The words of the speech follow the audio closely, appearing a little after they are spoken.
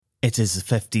It is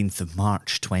the 15th of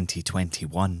March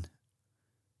 2021.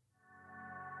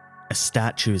 A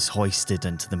statue is hoisted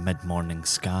into the mid-morning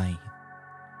sky.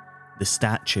 The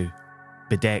statue,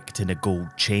 bedecked in a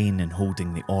gold chain and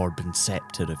holding the orb and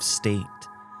sceptre of state,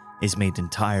 is made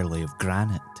entirely of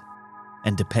granite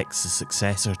and depicts the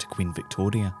successor to Queen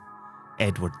Victoria,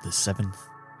 Edward VII.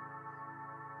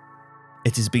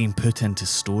 It is being put into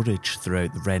storage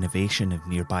throughout the renovation of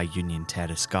nearby Union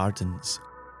Terrace Gardens,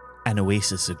 an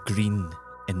oasis of green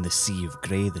in the sea of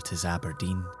grey that is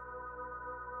Aberdeen.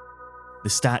 The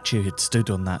statue had stood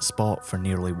on that spot for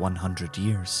nearly 100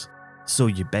 years, so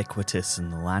ubiquitous in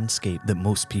the landscape that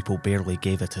most people barely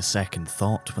gave it a second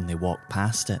thought when they walked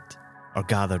past it or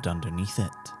gathered underneath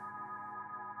it.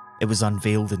 It was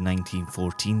unveiled in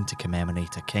 1914 to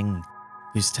commemorate a king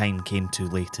whose time came too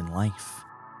late in life,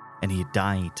 and he had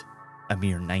died a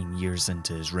mere 9 years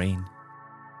into his reign.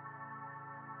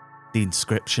 The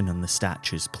inscription on the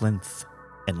statue's plinth,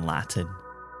 in Latin,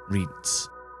 reads,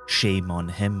 "Shame on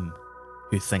him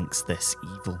who thinks this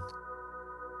evil."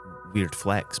 Weird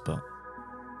flex, but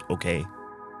okay.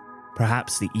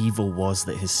 Perhaps the evil was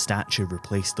that his statue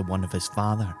replaced the one of his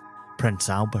father, Prince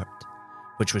Albert,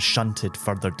 which was shunted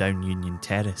further down Union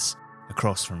Terrace,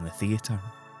 across from the theatre.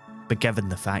 But given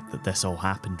the fact that this all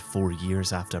happened 4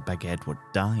 years after Big Edward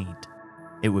died,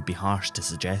 it would be harsh to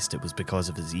suggest it was because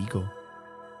of his ego.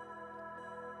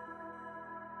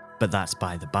 But that's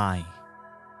by the by,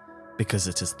 because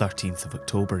it is 13th of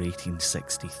October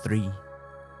 1863,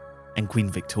 and Queen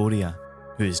Victoria,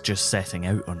 who is just setting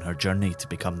out on her journey to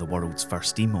become the world's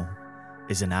first emo,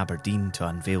 is in Aberdeen to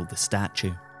unveil the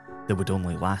statue that would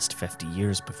only last 50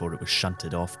 years before it was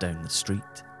shunted off down the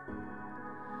street.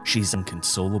 She's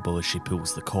inconsolable as she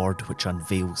pulls the cord which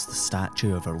unveils the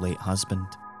statue of her late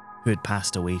husband, who had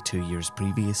passed away 2 years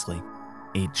previously,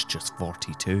 aged just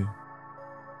 42.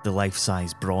 The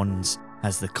life-size bronze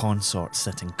has the consort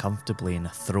sitting comfortably in a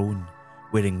throne,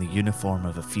 wearing the uniform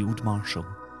of a field marshal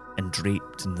and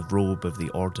draped in the robe of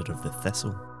the Order of the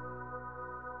Thistle.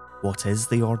 What is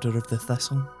the Order of the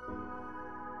Thistle?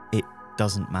 It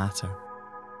doesn't matter.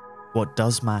 What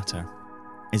does matter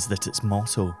is that its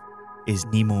motto is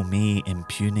Nemo me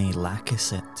impune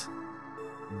lacessit.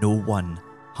 No one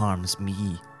harms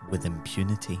me with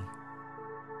impunity.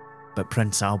 But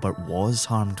Prince Albert was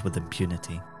harmed with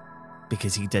impunity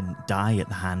because he didn't die at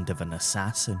the hand of an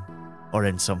assassin or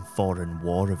in some foreign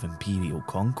war of imperial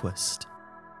conquest.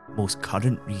 Most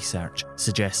current research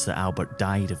suggests that Albert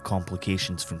died of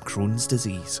complications from Crohn's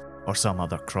disease or some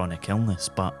other chronic illness,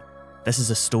 but this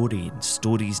is a story and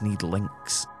stories need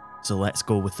links, so let's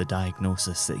go with the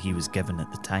diagnosis that he was given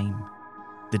at the time.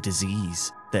 The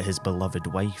disease that his beloved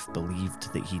wife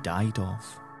believed that he died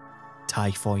of.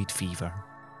 Typhoid fever.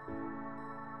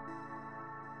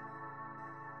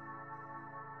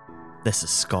 This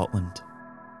is Scotland,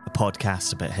 a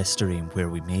podcast about history and where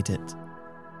we made it.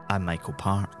 I'm Michael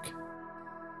Park.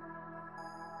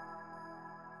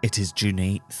 It is June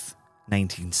 8th,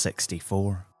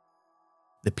 1964.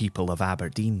 The people of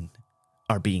Aberdeen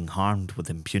are being harmed with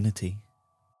impunity.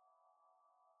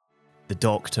 The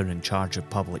doctor in charge of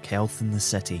public health in the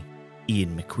city,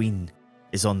 Ian McQueen,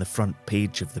 is on the front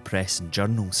page of the Press and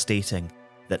Journal stating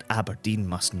that Aberdeen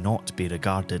must not be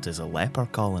regarded as a leper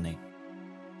colony.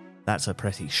 That's a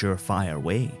pretty surefire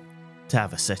way to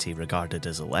have a city regarded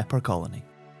as a leper colony.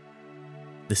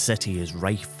 The city is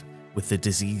rife with the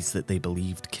disease that they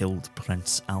believed killed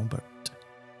Prince Albert.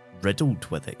 Riddled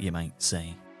with it, you might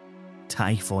say.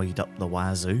 Typhoid up the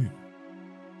wazoo.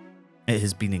 It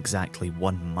has been exactly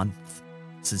 1 month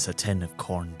since a tin of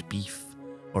corned beef,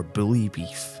 or bully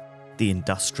beef, the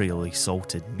industrially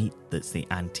salted meat that's the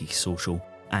anti-social,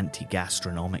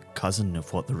 anti-gastronomic cousin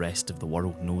of what the rest of the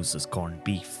world knows as corned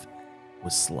beef,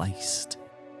 was sliced.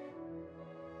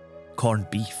 Corned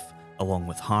beef, along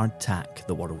with hardtack,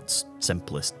 the world's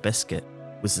simplest biscuit,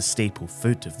 was the staple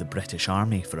food of the British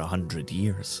Army for 100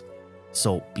 years.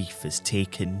 Salt beef is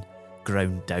taken,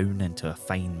 ground down into a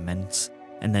fine mince,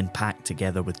 and then packed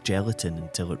together with gelatin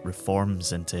until it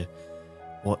reforms into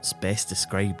what's best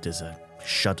described as a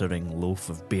shuddering loaf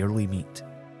of barley meat.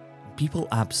 People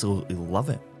absolutely love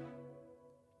it.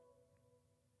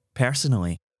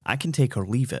 Personally, I can take or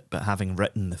leave it, but having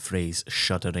written the phrase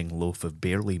shuddering loaf of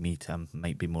barley meat, I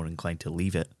might be more inclined to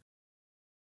leave it.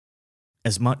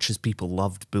 As much as people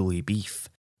loved bully beef,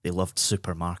 they loved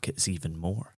supermarkets even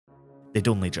more. They'd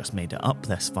only just made it up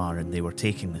this far and they were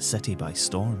taking the city by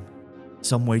storm.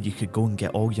 Somewhere you could go and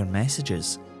get all your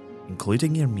messages,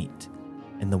 including your meat,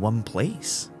 in the one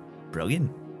place.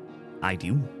 Brilliant.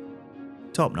 Ideal.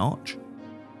 Top notch.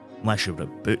 Unless you're a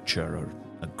butcher or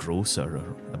a grocer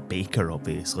or a baker,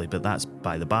 obviously, but that's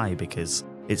by the by because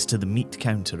it's to the meat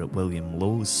counter at William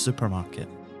Lowe's supermarket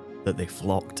that they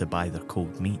flock to buy their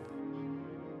cold meat.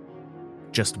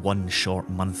 Just one short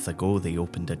month ago, they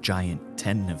opened a giant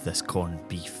tin of this corned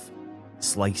beef,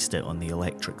 sliced it on the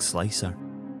electric slicer,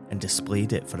 and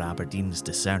displayed it for Aberdeen's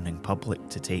discerning public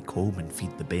to take home and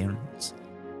feed the bairns.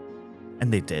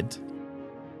 And they did.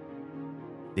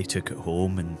 They took it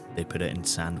home and they put it in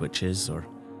sandwiches or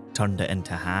turned it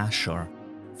into hash, or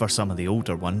for some of the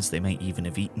older ones they might even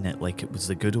have eaten it like it was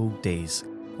the good old days,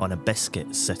 on a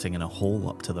biscuit sitting in a hole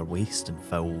up to their waist in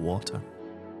foul water.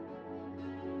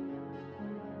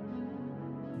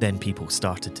 Then people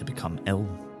started to become ill,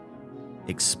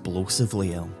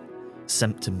 explosively ill.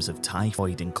 Symptoms of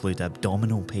typhoid include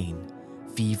abdominal pain,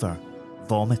 fever,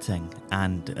 vomiting,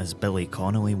 and, as Billy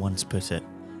Connolly once put it,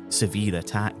 severe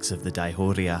attacks of the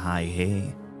diarrhea high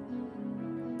hay.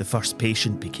 The first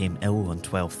patient became ill on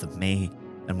 12th of May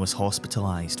and was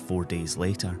hospitalised 4 days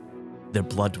later. Their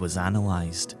blood was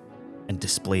analysed and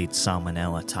displayed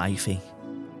Salmonella typhi.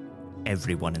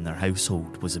 Everyone in their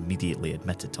household was immediately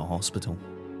admitted to hospital.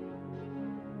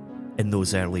 In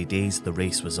those early days, the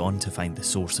race was on to find the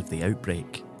source of the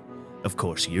outbreak. Of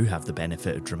course, you have the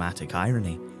benefit of dramatic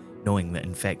irony, knowing that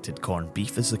infected corned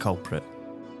beef is the culprit.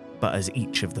 But as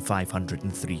each of the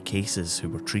 503 cases who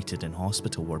were treated in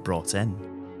hospital were brought in,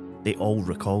 they all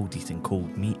recalled eating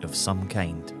cold meat of some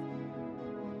kind.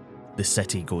 The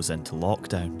city goes into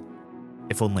lockdown.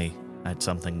 If only I had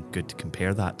something good to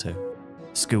compare that to.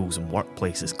 Schools and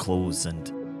workplaces close,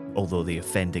 and although the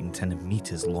offending tin of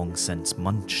meat is long since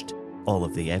munched, all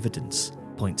of the evidence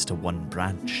points to one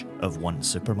branch of one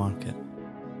supermarket.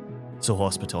 So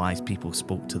hospitalised people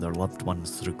spoke to their loved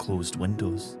ones through closed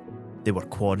windows. They were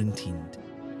quarantined,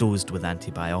 dosed with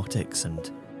antibiotics,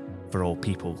 and for all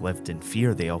people lived in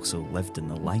fear, they also lived in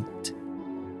the light.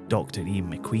 Dr. Ian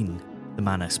McQueen, the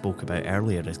man I spoke about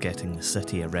earlier as getting the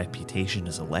city a reputation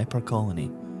as a leper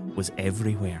colony, was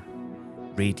everywhere.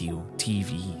 Radio,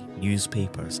 TV,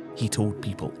 newspapers, he told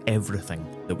people everything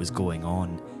that was going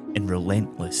on in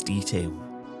relentless detail.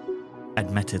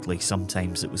 Admittedly,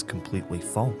 sometimes it was completely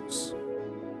false,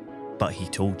 but he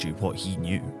told you what he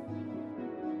knew.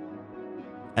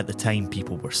 At the time,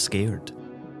 people were scared.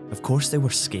 Of course they were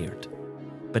scared,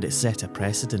 but it set a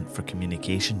precedent for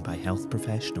communication by health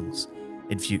professionals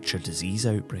in future disease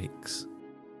outbreaks.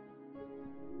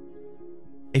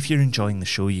 If you're enjoying the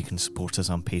show, you can support us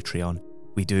on Patreon.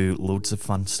 We do loads of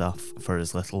fun stuff for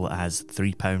as little as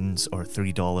 £3 or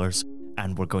 $3,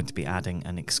 and we're going to be adding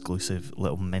an exclusive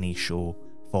little mini show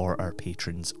for our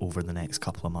patrons over the next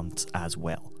couple of months as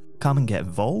well. Come and get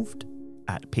involved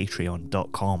at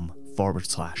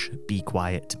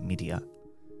patreon.com/BeQuietMedia.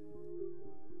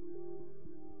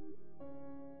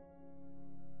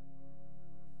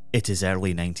 It is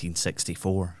early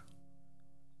 1964.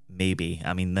 Maybe,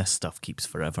 this stuff keeps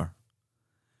forever.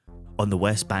 On the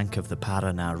west bank of the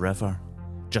Paraná River,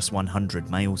 just 100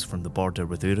 miles from the border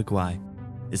with Uruguay,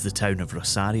 is the town of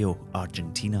Rosario,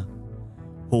 Argentina,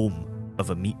 home of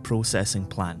a meat processing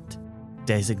plant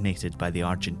designated by the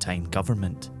Argentine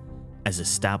government as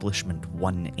Establishment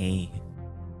 1A.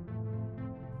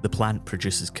 The plant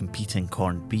produces competing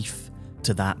corned beef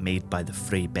to that made by the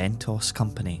Fray Bentos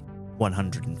Company,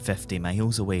 150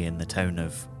 miles away in the town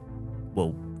of,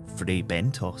 Fray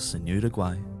Bentos in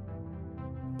Uruguay.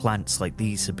 Plants like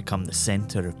these had become the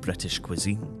centre of British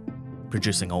cuisine,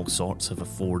 producing all sorts of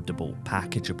affordable,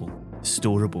 packageable,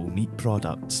 storable meat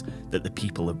products that the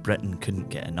people of Britain couldn't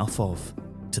get enough of,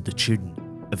 to the tune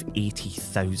of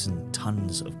 80,000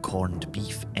 tonnes of corned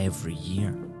beef every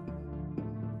year.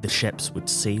 The ships would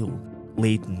sail,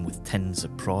 laden with tins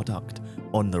of product,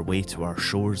 on their way to our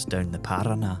shores down the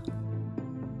Paraná.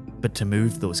 But to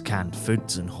move those canned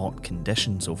foods in hot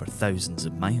conditions over thousands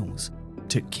of miles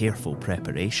took careful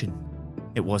preparation.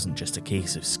 It wasn't just a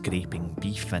case of scraping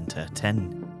beef into a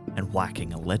tin and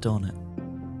whacking a lid on it.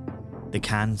 The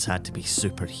cans had to be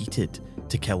superheated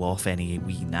to kill off any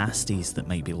wee nasties that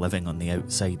might be living on the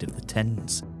outside of the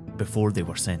tins before they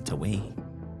were sent away.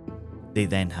 They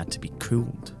then had to be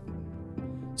cooled.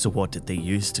 So what did they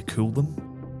use to cool them?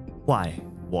 Why,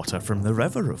 water from the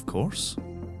river, of course.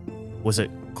 Was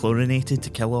it chlorinated to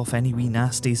kill off any wee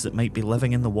nasties that might be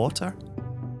living in the water?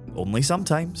 Only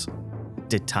sometimes.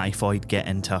 Did typhoid get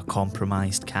into a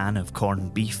compromised can of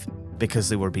corned beef because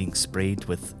they were being sprayed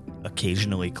with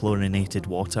occasionally chlorinated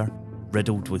water,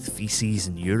 riddled with feces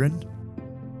and urine?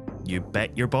 You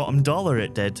bet your bottom dollar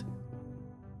it did.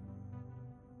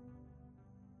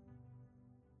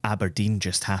 Aberdeen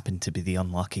just happened to be the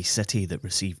unlucky city that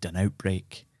received an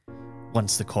outbreak.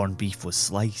 Once the corned beef was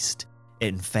sliced, It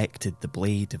infected the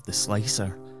blade of the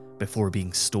slicer before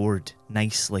being stored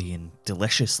nicely and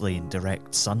deliciously in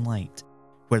direct sunlight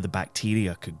where the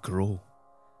bacteria could grow.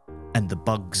 And the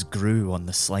bugs grew on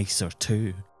the slicer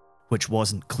too, which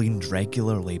wasn't cleaned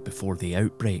regularly before the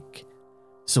outbreak,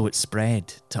 so it spread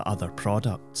to other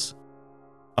products.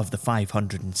 Of the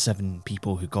 507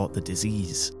 people who got the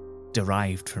disease,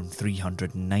 derived from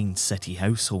 309 city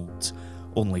households,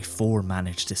 only 4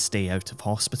 managed to stay out of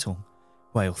hospital,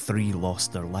 while 3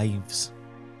 lost their lives.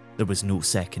 There was no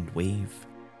second wave,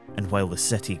 and while the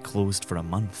city closed for a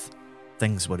month,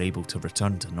 things were able to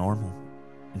return to normal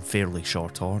in fairly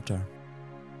short order.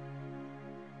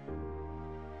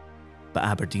 But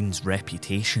Aberdeen's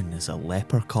reputation as a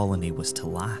leper colony was to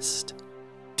last.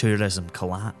 Tourism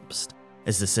collapsed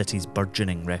as the city's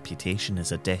burgeoning reputation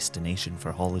as a destination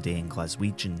for holidaying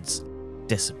Glaswegians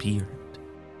disappeared,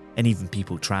 and even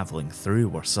people travelling through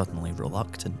were suddenly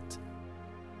reluctant.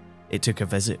 It took a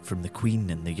visit from the Queen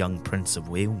and the young Prince of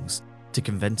Wales to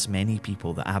convince many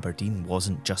people that Aberdeen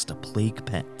wasn't just a plague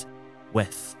pit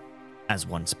with, as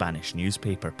one Spanish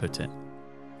newspaper put it,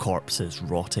 corpses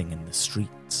rotting in the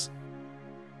streets.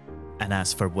 And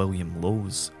as for William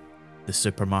Lowe's, the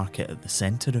supermarket at the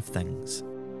centre of things,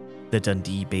 the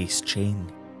Dundee-based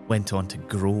chain went on to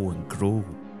grow and grow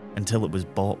until it was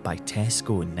bought by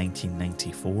Tesco in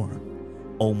 1994,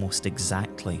 almost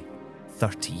exactly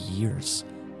 30 years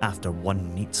after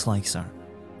one meat slicer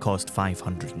caused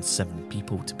 507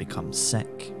 people to become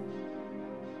sick.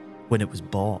 When it was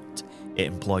bought, it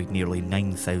employed nearly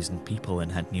 9,000 people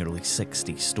and had nearly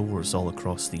 60 stores all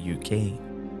across the UK,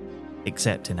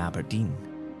 except in Aberdeen,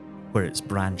 where its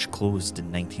branch closed in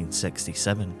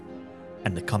 1967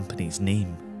 and the company's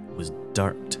name was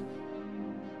Dirt.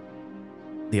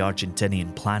 The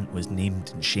Argentinian plant was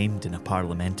named and shamed in a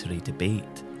parliamentary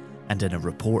debate and in a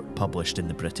report published in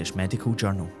the British Medical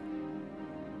Journal.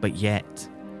 But yet,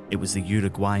 it was the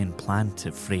Uruguayan plant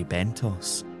of Fray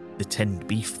Bentos, the tinned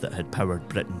beef that had powered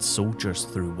Britain's soldiers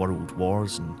through world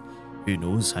wars and who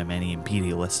knows how many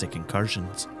imperialistic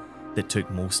incursions, that took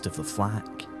most of the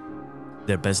flack.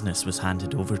 Their business was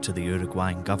handed over to the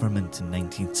Uruguayan government in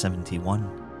 1971,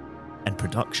 and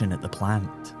production at the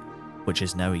plant, which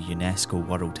is now a UNESCO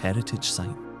World Heritage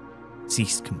Site,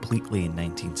 ceased completely in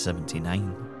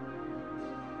 1979.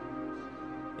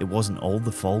 It wasn't all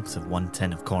the fault of one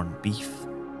tin of corned beef,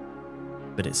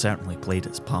 but it certainly played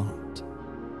its part.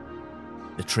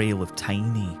 The trail of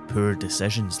tiny, poor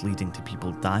decisions leading to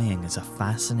people dying is a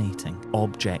fascinating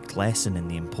object lesson in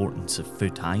the importance of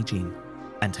food hygiene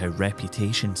and how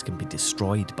reputations can be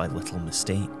destroyed by little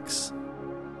mistakes.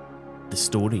 The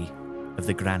story of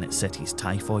the Granite City's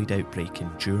typhoid outbreak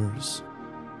endures,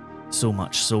 so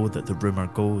much so that the rumour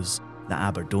goes that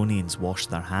Aberdonians wash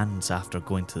their hands after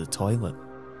going to the toilet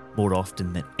more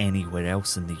often than anywhere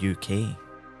else in the UK.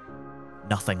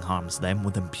 Nothing harms them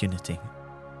with impunity.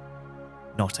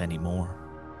 Not anymore.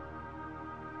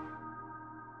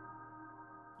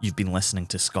 You've been listening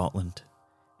to Scotland.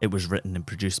 It was written and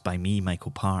produced by me,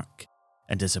 Michael Park,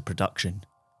 and is a production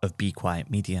of Be Quiet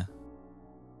Media.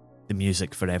 The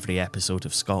music for every episode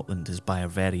of Scotland is by our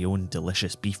very own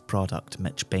delicious beef product,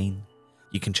 Mitch Bain.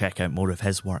 You can check out more of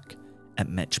his work at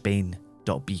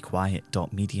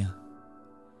mitchbain.bequiet.media.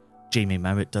 Jamie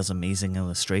Mowat does amazing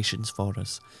illustrations for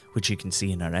us, which you can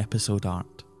see in our episode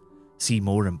art. See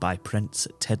more and buy prints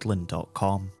at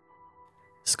tidlin.com.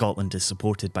 Scotland is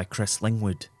supported by Chris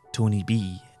Lingwood, Tony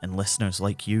B, and listeners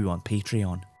like you on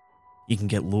Patreon. You can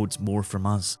get loads more from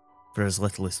us for as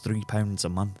little as £3 a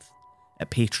month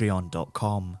at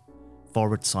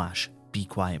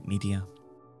patreon.com/BeQuietMedia.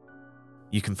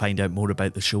 You can find out more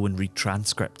about the show and read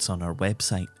transcripts on our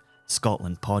website,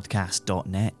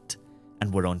 scotlandpodcast.net,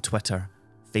 and we're on Twitter,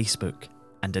 Facebook,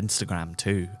 and Instagram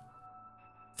too.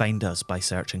 Find us by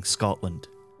searching Scotland,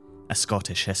 a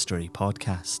Scottish history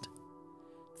podcast.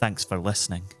 Thanks for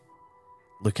listening.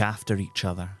 Look after each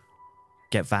other.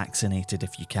 Get vaccinated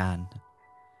if you can.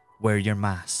 Wear your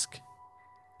mask,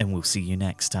 and we'll see you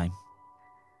next time.